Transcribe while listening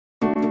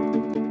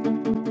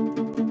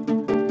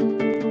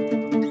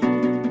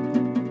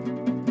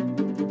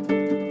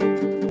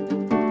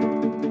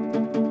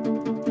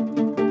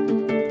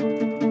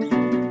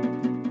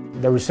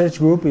The research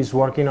group is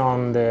working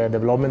on the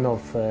development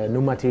of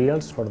new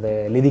materials for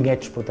the leading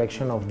edge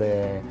protection of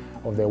the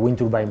wind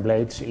turbine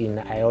blades in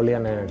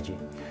Eolian energy.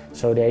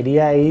 So the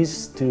idea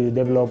is to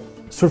develop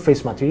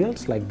surface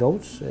materials like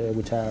those,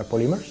 which are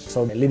polymers.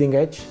 So the leading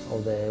edge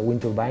of the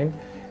wind turbine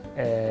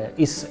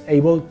is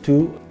able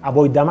to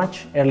avoid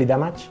damage, early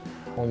damage,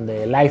 on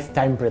the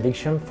lifetime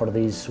prediction for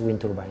these wind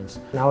turbines.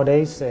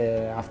 Nowadays,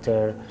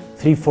 after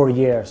 3-4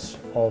 years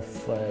of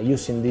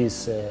using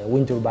these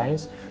wind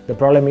turbines, the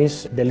problem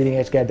is the leading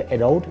edge gets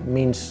eroded,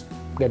 means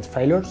gets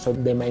failure, so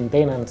the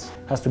maintenance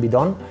has to be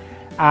done.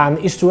 And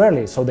it's too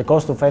early, so the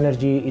cost of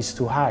energy is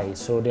too high.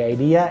 So the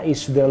idea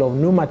is to develop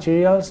new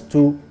materials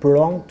to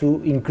prolong,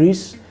 to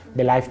increase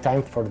the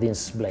lifetime for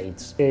these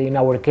blades. In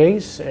our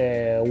case,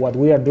 what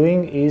we are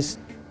doing is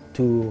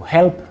to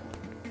help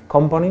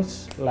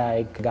companies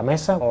like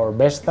Gamesa or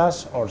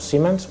Vestas or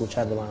Siemens, which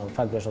are the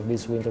manufacturers of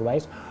these wind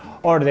turbines,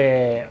 or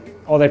the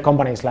other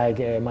companies like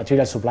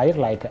material suppliers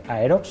like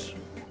Aerox.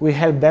 We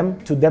help them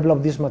to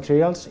develop these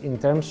materials in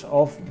terms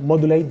of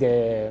modulate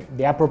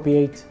the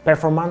appropriate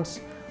performance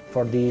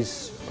for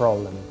this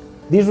problem.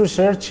 This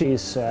research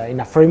is in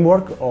a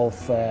framework of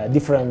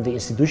different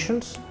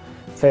institutions.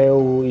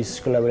 CEU is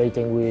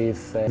collaborating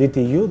with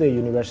DTU,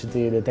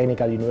 the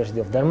Technical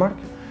University of Denmark,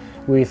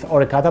 with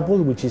Ore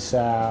Catapult, which is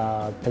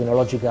a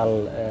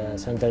technological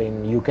center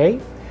in UK,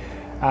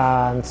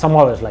 and some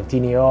others like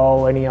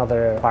TNO, any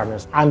other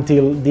partners.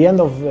 Until the end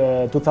of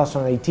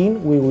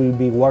 2018, we will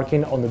be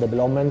working on the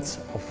development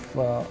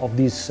of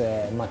these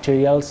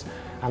materials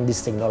and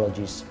these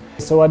technologies.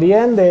 So at the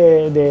end,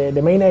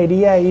 the main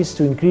idea is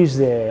to increase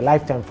the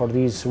lifetime for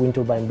these wind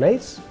turbine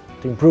blades,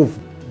 to improve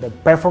the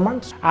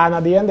performance, and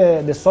at the end,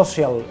 the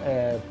social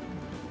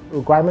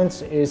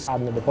requirements is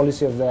under the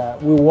policy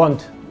of we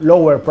want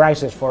lower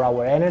prices for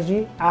our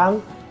energy,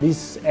 and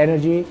this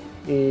energy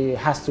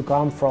has to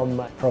come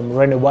from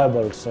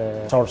renewable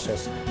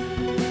sources.